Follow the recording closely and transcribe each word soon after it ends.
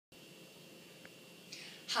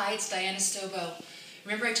Hi, it's Diana Stobo.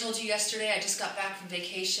 Remember I told you yesterday I just got back from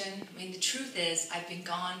vacation? I mean, the truth is I've been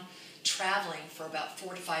gone traveling for about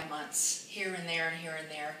 4 to 5 months, here and there and here and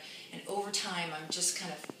there, and over time I'm just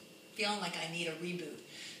kind of feeling like I need a reboot.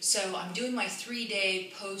 So I'm doing my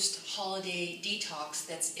 3-day post-holiday detox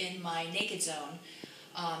that's in my Naked Zone.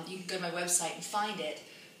 You can go to my website and find it.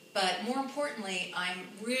 But more importantly, I'm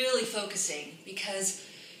really focusing because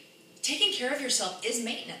taking care of yourself is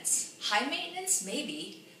maintenance. High maintenance,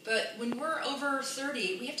 maybe, but when we're over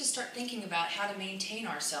 30, we have to start thinking about how to maintain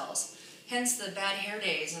ourselves. Hence the bad hair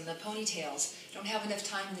days and the ponytails. I don't have enough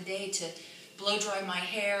time in the day to blow dry my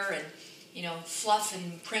hair and, fluff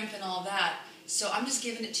and primp and all that. So I'm just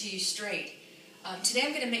giving it to you straight. Today I'm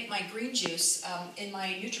going to make my green juice in my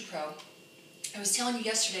NutriPro. I was telling you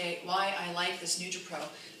yesterday why I like this NutriPro.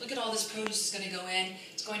 Look at all this produce is going to go in.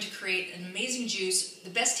 It's going to create an amazing juice, the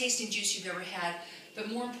best tasting juice you've ever had. But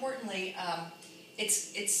more importantly,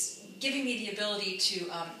 it's giving me the ability to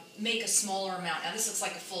make a smaller amount. Now this looks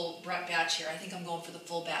like a full batch here. I think I'm going for the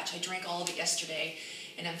full batch. I drank all of it yesterday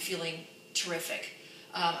and I'm feeling terrific.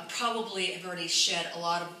 Probably have already shed a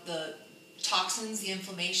lot of the toxins, the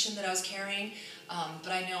inflammation that I was carrying,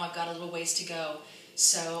 but I know I've got a little ways to go.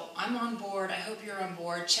 So I'm on board. I hope you're on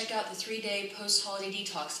board. Check out the 3-day post-holiday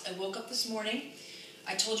detox. I woke up this morning.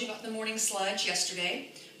 I told you about the morning sludge yesterday.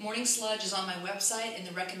 Morning sludge is on my website in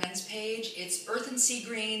the recommends page. It's earth and sea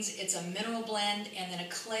greens, it's a mineral blend, and then a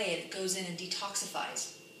clay that goes in and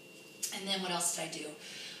detoxifies. And then what else did I do?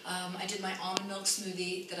 I did my almond milk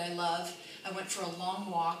smoothie that I love. I went for a long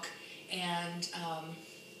walk, and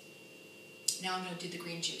now I'm going to do the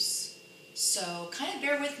green juice. So kind of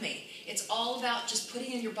bear with me. It's all about just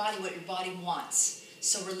putting in your body what your body wants.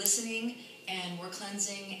 So we're listening, and we're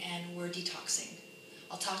cleansing, and we're detoxing.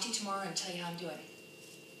 I'll talk to you tomorrow and tell you how I'm doing.